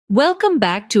Welcome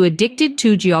back to Addicted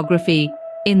to Geography.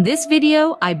 In this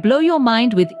video, I blow your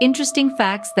mind with interesting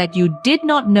facts that you did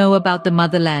not know about the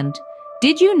motherland.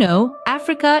 Did you know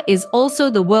Africa is also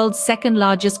the world's second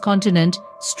largest continent,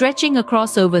 stretching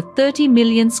across over 30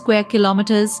 million square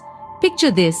kilometers?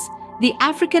 Picture this: the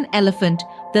African elephant,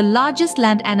 the largest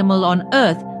land animal on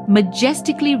Earth,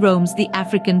 majestically roams the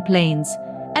African plains.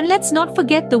 And let's not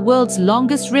forget the world's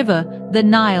longest river, the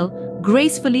Nile,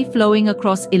 gracefully flowing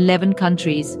across 11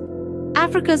 countries.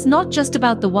 Africa's not just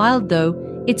about the wild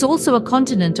though, it's also a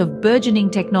continent of burgeoning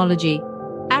technology.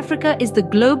 Africa is the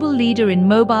global leader in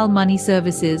mobile money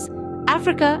services.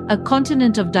 Africa, a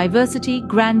continent of diversity,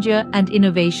 grandeur, and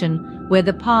innovation, where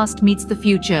the past meets the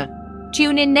future.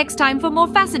 Tune in next time for more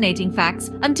fascinating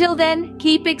facts. Until then,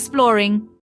 keep exploring.